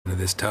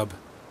Into this tub?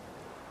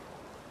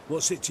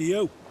 What's it to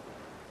you?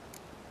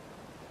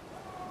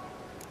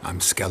 I'm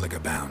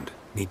Skellige bound.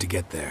 Need to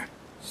get there.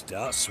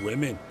 Start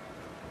swimming.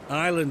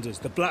 Islanders,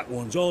 the black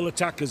ones, all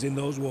attackers in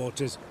those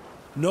waters.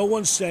 No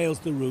one sails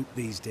the route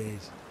these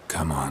days.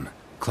 Come on.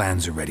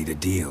 Clans are ready to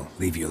deal.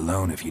 Leave you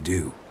alone if you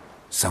do.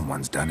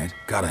 Someone's done it.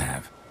 Gotta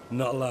have.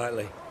 Not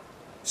likely.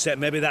 Except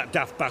maybe that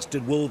daft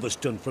bastard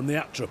Wolverston from the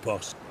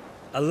Atropos.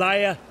 A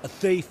liar, a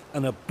thief,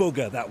 and a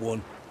bugger, that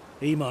one.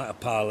 He might have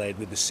parlayed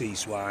with the sea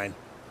swine.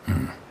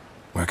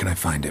 Where can I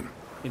find him?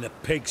 In a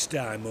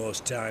pigsty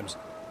most times.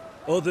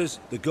 Others,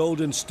 the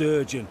Golden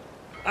Sturgeon.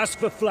 Ask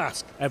for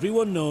Flask.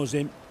 Everyone knows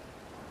him.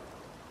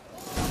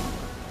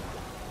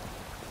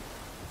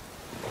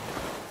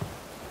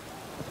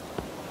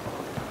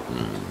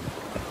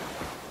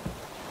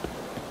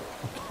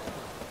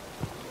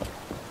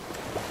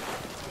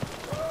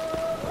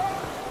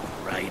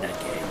 Rain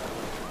again.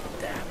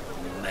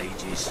 Damn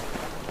mages.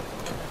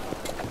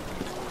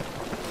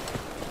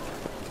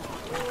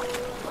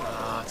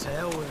 Ah, to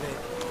hell with it.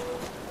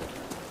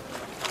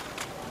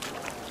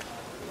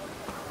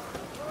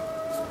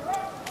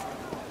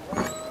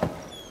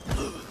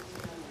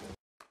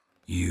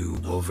 You,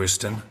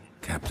 Wolverston,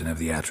 captain of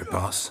the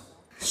Atropos?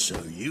 So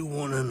you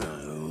want to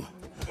know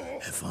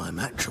if I'm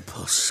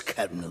Atropos,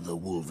 captain of the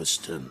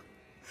Wolverston?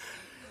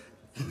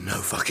 No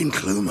fucking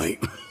clue,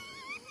 mate.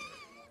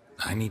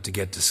 I need to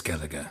get to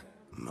Skellige.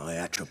 My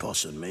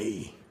Atropos and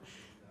me,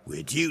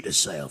 we're due to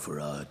sail for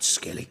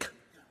Skellige,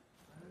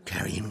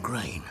 carrying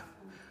grain.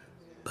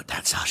 But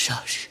that's our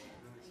shush.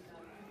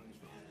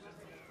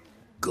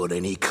 Got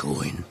any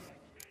coin?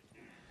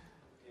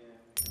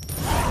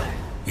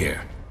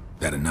 Here.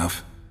 That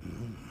enough?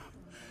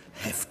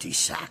 Hefty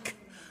sack,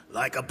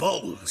 like a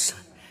bull's.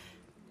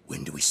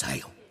 When do we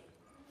sail?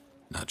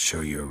 Not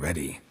sure you're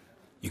ready.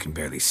 You can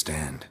barely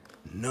stand.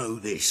 Know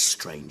this,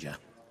 stranger.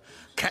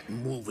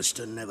 Captain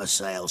Wolverston never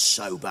sails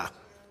sober.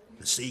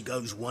 The sea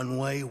goes one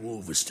way,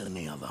 Wolverston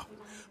the other.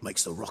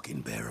 Makes the rocking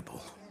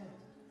bearable.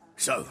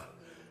 So,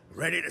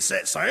 ready to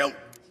set sail?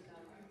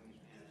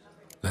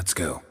 Let's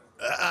go.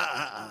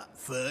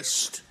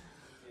 First,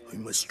 we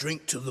must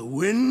drink to the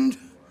wind,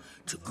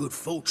 to good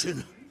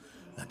fortune,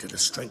 and to the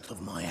strength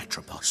of my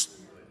Atropos.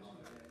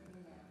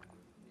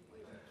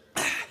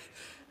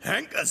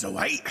 Anchors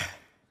away.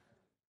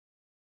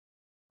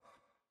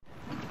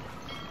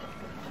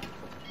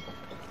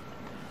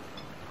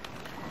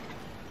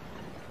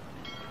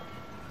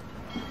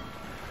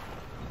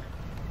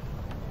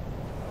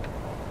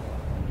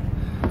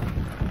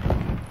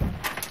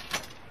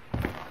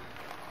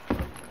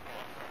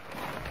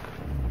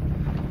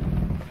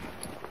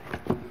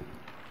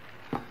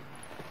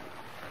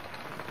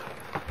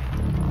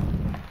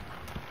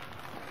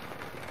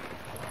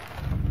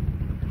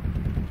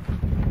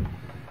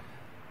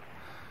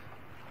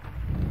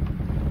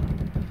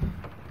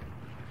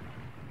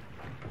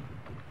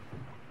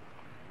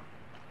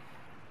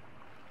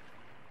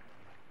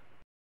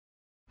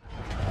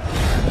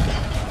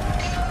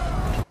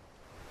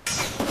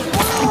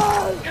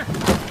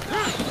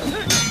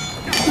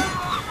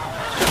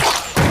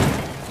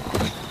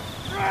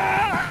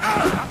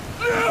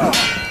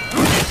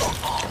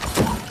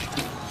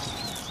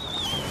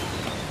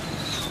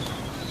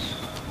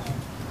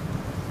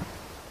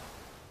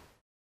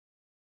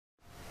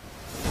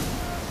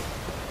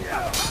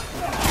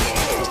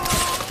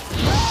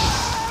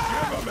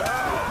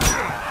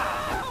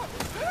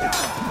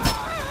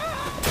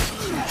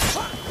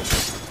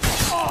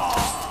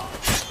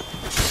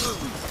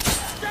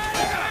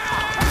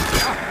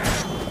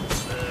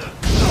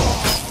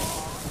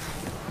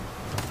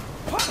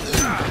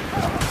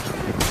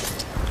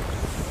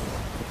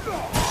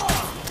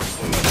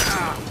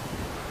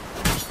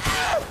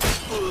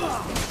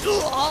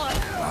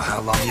 How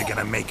long you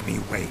gonna make me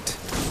wait?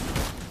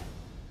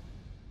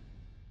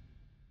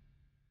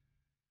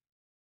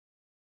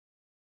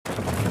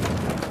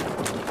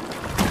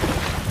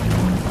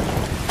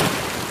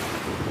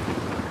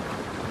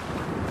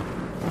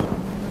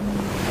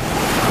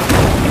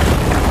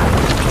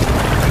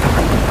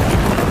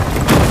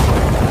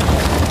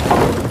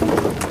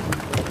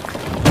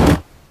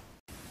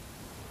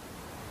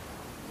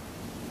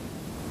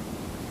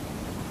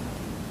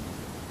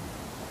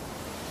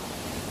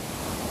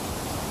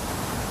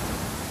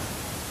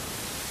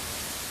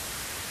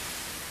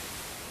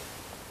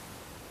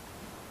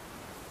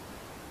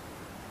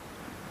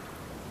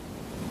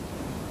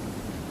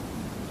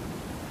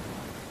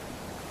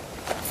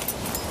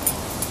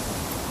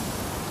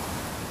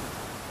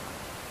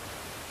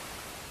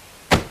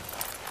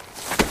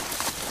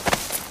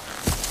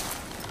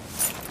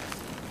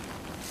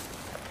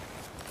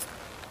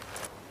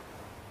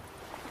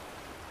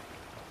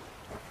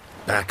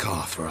 Back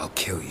off or I'll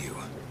kill you.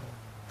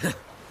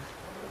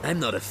 I'm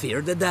not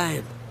afeard of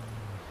dying.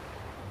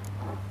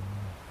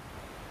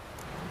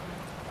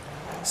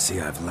 See,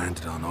 I've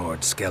landed on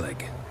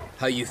Skellige.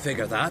 How you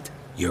figure that?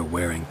 You're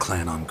wearing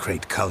Clan on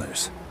Crate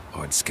colors.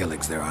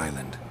 Skellige's their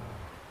island.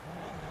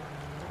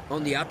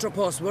 On the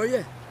Atropos, were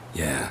you?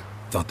 Yeah,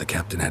 thought the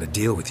captain had a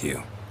deal with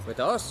you. With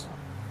us?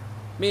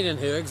 Meaning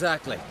who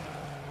exactly?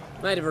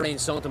 Might have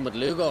arranged something with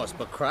Lugos,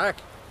 but crack?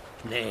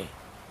 Nay.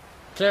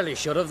 Clearly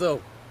should have,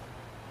 though.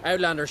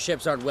 Outlander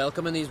ships aren't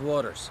welcome in these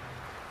waters.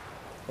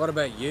 What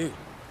about you?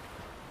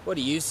 What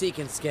do you seek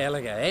in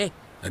Skellige, eh?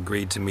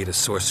 Agreed to meet a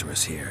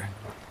sorceress here.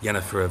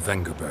 Yennefer of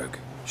Vengerberg.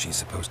 She's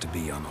supposed to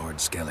be on Horde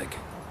Skellige.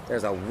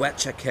 There's a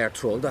wetcha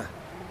Kertrolda.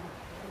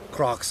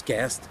 Croc's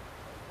guest.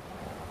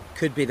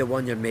 Could be the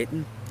one you're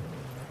meeting.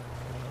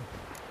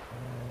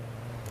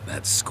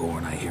 That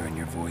scorn I hear in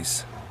your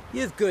voice.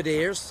 You've good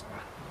ears.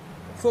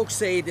 Folks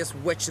say this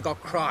witch has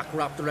got Croc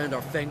wrapped around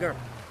her finger.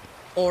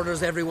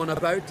 Orders everyone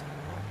about.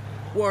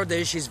 Word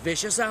is she's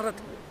vicious at it.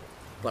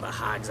 But a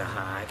hag's a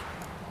hag.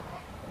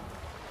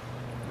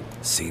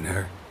 Seen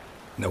her?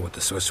 Know what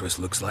the sorceress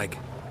looks like?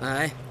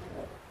 Aye.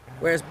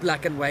 Wears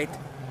black and white.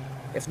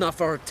 If not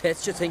for her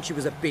tits, you'd think she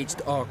was a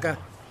beached orca.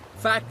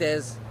 Fact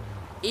is,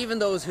 even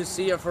those who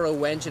see her for a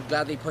wench would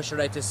gladly push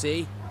her out to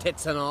sea,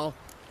 tits and all.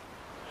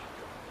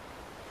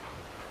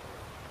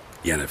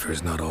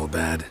 Yennefer's not all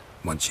bad,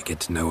 once you get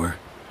to know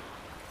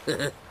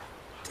her.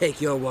 Take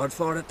your word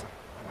for it.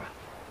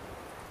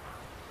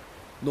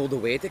 Know the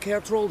way to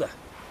Kertrolda?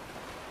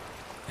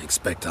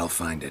 Expect I'll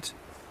find it.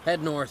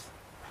 Head north.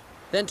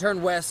 Then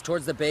turn west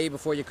towards the bay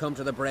before you come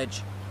to the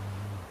bridge.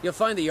 You'll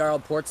find the Jarl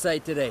port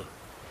site today.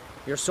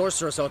 Your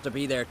sorceress ought to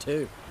be there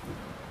too.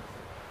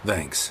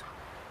 Thanks.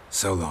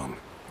 So long.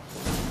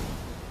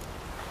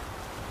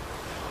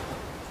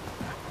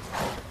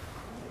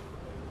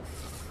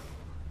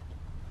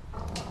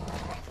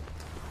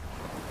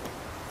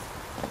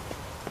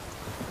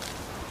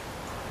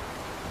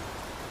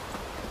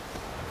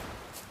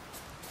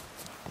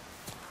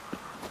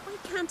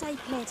 Can't I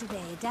play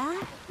today,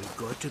 Dad? We've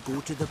got to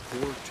go to the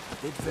port.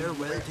 Bid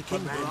farewell to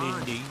King Bran.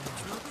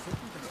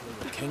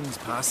 The king's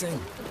passing.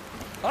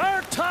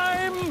 Our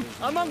time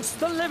amongst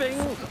the living.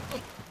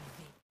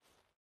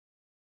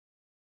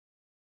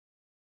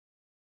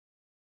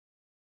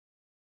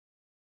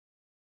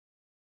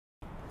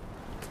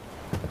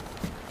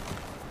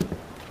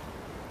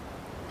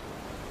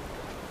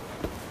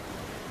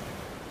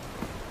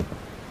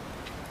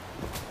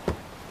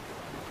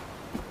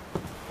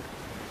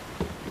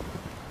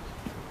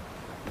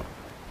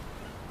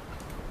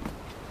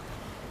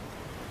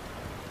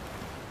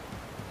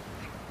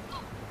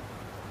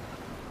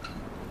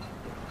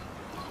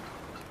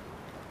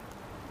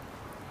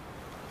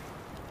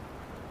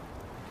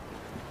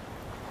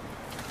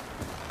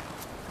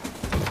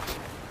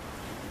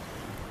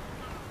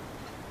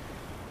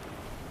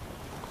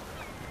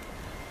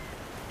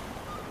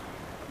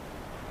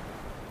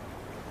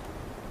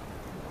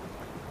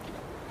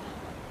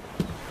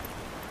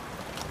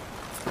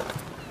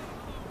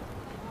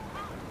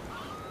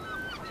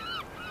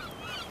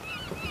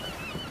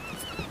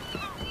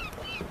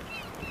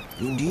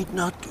 You need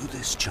not do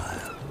this,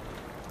 child.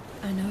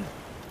 I know,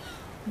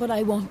 but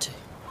I want to.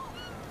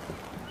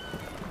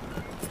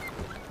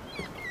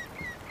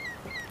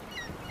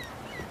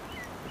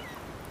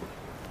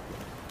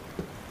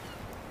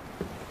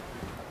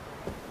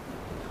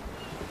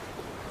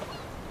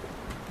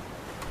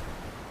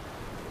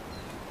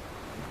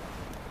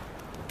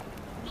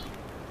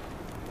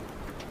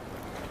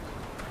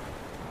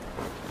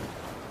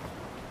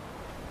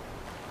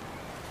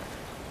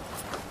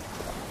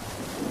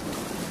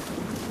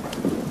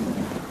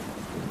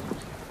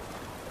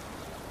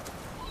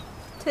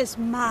 Tis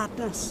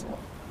madness.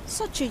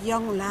 Such a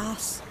young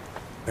lass.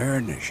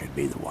 Erna should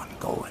be the one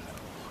going.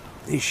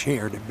 They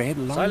shared a bed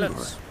longer.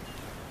 Silence.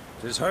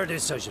 'Tis her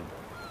decision.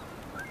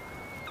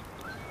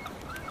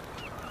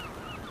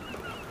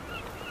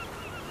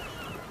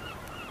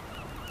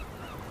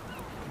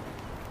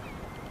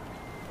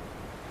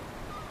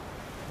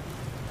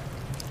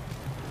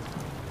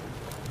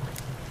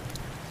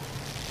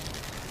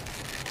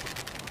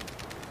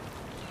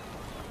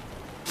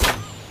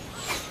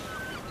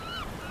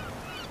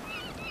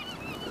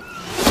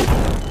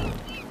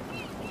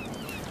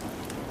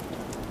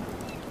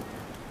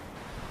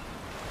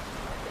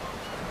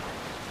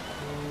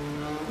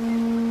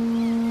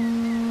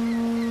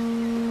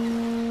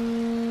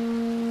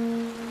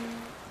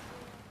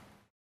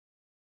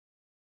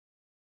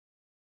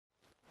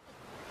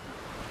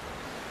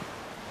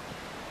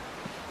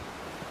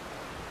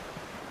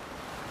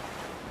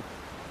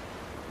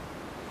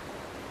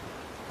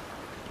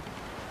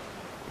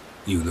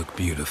 You look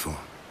beautiful.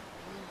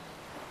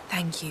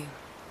 Thank you.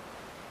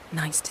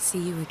 Nice to see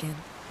you again.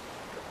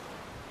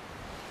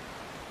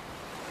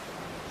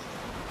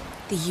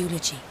 The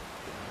eulogy.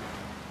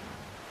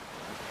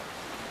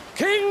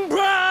 King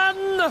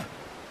Bran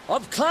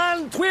of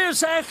Clan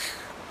Thuirsech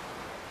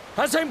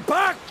has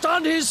embarked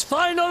on his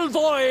final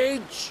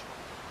voyage.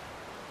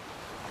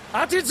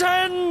 At its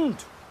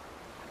end,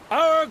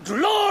 our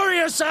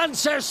glorious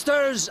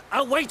ancestors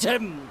await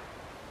him.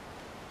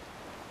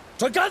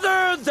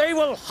 Together they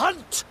will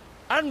hunt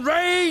and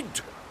raid.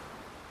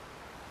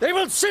 They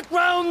will sit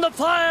round the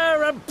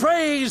fire and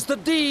praise the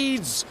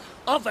deeds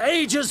of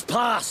ages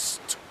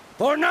past.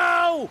 For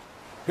now,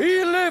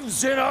 he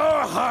lives in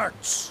our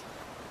hearts.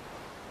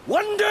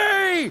 One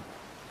day,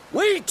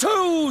 we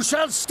too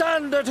shall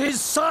stand at his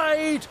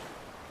side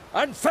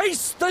and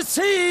face the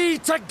sea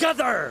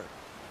together.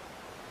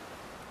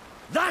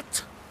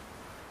 That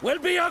will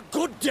be a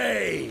good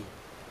day.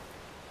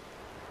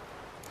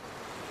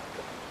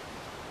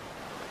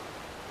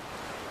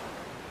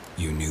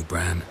 You knew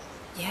Bran?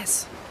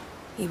 Yes,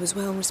 he was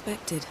well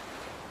respected.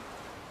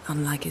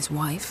 Unlike his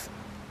wife.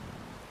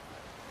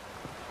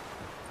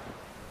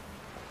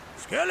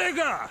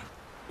 Skellige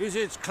is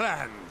its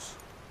clans.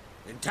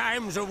 In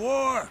times of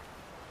war,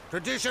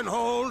 tradition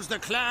holds the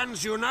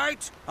clans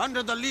unite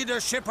under the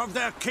leadership of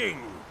their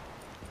king.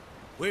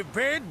 We've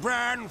bade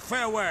Bran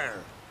farewell.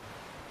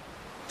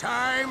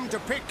 Time to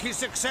pick his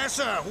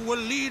successor who will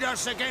lead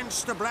us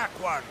against the Black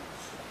Ones.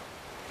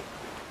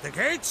 The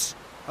gates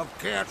of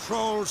Caer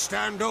Troll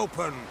stand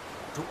open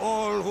to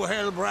all who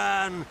hail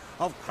Bran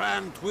of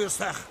Clan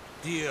Tuirsach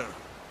dear.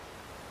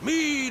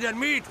 Mead and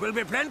meat will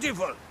be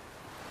plentiful.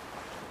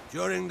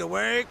 During the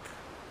wake,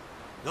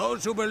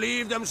 those who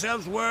believe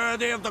themselves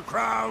worthy of the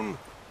crown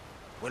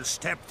will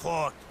step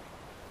forth.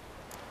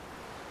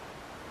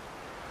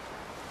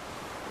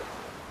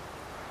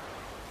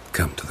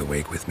 Come to the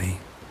wake with me?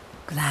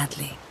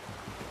 Gladly.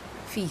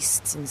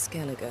 Feasts in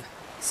Skellige,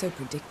 so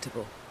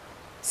predictable.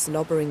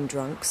 Slobbering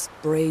drunks,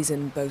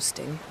 brazen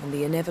boasting, and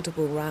the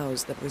inevitable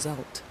rows that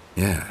result.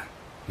 Yeah,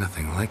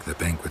 nothing like the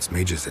banquets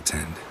mages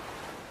attend.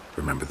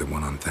 Remember the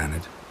one on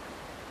Thanedd?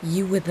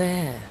 You were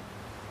there.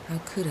 How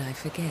could I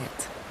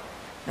forget?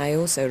 I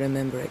also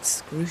remember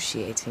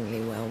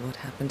excruciatingly well what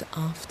happened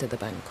after the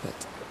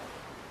banquet.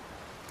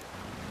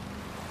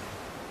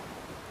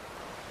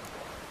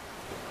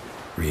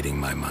 Reading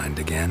my mind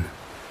again?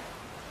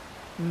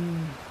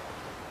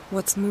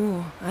 What's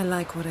more, I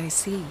like what I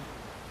see.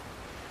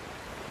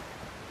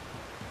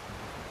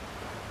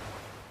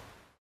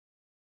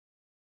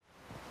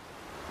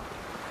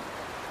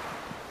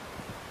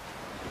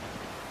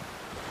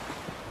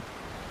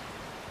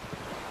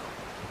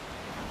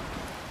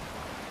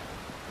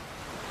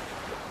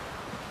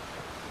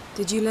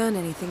 Did you learn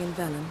anything in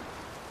Velen?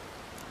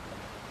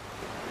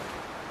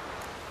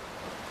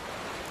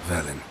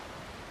 Velen.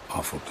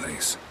 Awful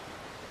place.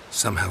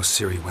 Somehow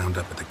Ciri wound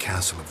up at the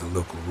castle of the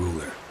local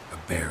ruler,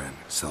 a baron,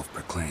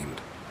 self-proclaimed.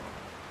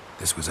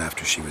 This was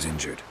after she was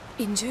injured.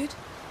 Injured?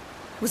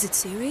 Was it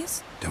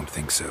serious? Don't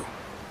think so.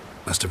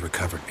 Must have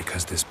recovered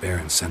because this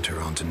baron sent her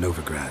on to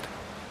Novigrad.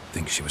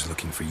 Think she was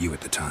looking for you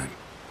at the time.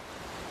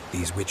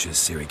 These witches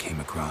Ciri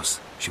came across,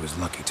 she was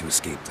lucky to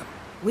escape them.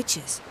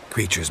 Witches?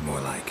 Creatures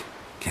more like.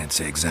 Can't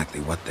say exactly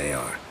what they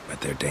are, but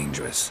they're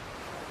dangerous.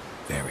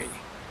 Very.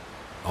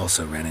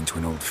 Also ran into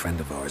an old friend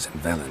of ours in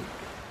Velen,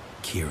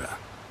 Kira.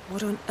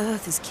 What on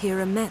earth is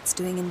Kira Metz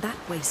doing in that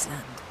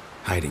wasteland?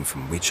 Hiding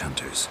from witch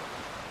hunters.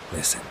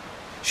 Listen,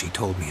 she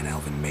told me an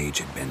elven mage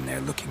had been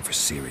there looking for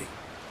Ciri.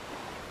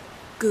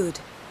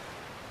 Good.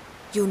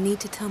 You'll need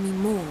to tell me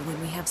more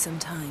when we have some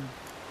time.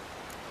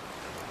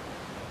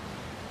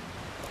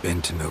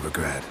 Been to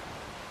Novigrad.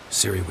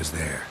 Ciri was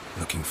there,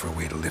 looking for a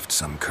way to lift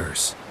some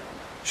curse.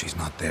 She's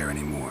not there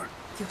anymore.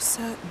 You're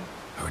certain?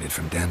 Heard it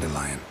from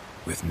Dandelion,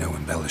 with no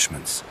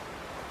embellishments.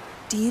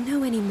 Do you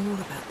know any more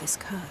about this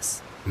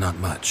curse? Not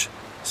much.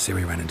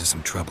 Ciri ran into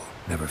some trouble,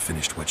 never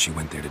finished what she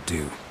went there to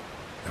do.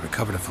 I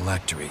recovered a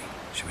phylactery.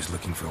 She was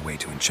looking for a way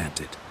to enchant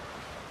it.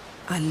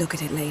 I'll look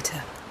at it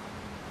later.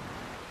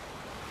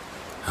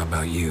 How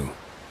about you?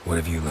 What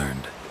have you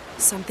learned?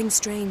 Something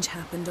strange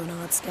happened on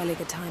Ard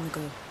Skellige a time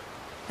ago.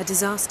 A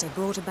disaster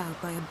brought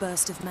about by a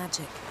burst of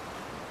magic.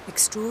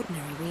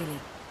 Extraordinary, really.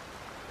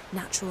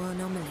 Natural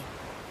anomaly.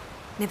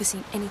 Never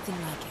seen anything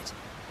like it.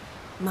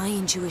 My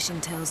intuition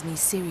tells me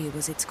Ciri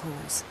was its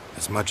cause.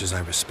 As much as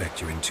I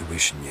respect your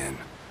intuition, Yen,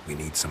 we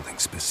need something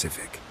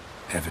specific.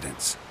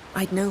 Evidence.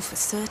 I'd know for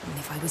certain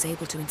if I was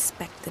able to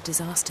inspect the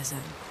disaster zone.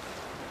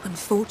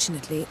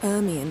 Unfortunately,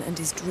 Ermion and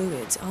his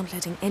druids aren't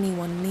letting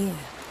anyone near.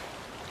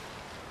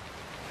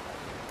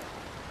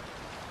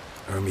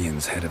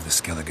 Ermion's head of the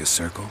Skellige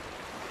Circle?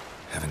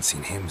 Haven't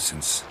seen him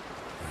since...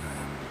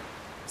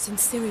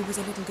 Since Ciri was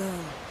a little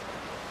girl.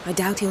 I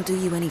doubt he'll do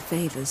you any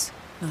favors,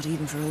 not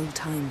even for old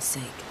time's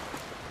sake.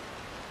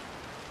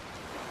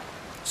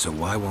 So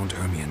why won't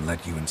Ermion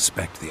let you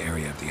inspect the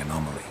area of the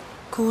anomaly?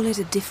 Call it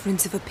a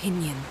difference of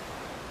opinion.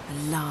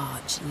 A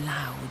large,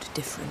 loud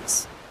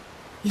difference.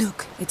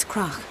 Look, it's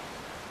Krach.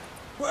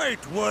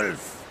 White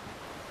Wolf!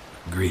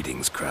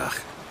 Greetings,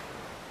 Krach.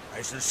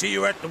 I shall see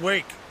you at the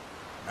wake,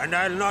 and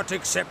I'll not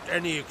accept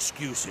any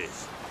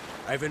excuses.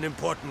 I've an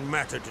important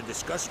matter to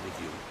discuss with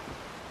you.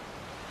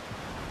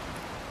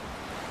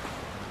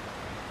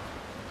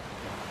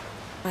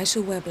 I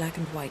shall wear black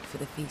and white for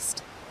the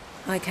feast.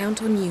 I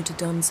count on you to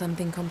don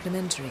something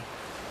complimentary.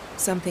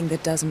 Something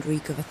that doesn't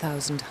reek of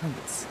 1,000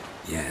 hunts.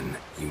 Yen,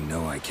 you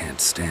know I can't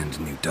stand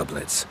new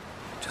doublets.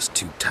 Just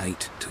too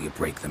tight till you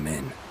break them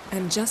in.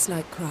 And just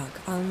like Krach,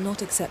 I'll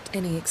not accept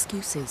any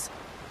excuses.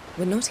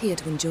 We're not here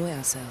to enjoy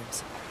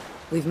ourselves.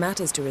 We've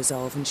matters to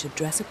resolve and should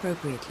dress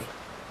appropriately.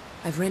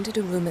 I've rented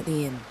a room at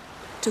the inn.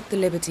 Took the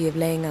liberty of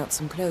laying out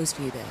some clothes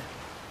for you there.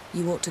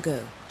 You ought to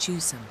go.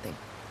 Choose something.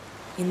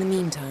 In the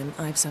meantime,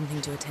 I've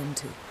something to attend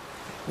to.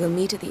 We'll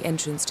meet at the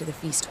entrance to the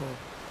feast hall.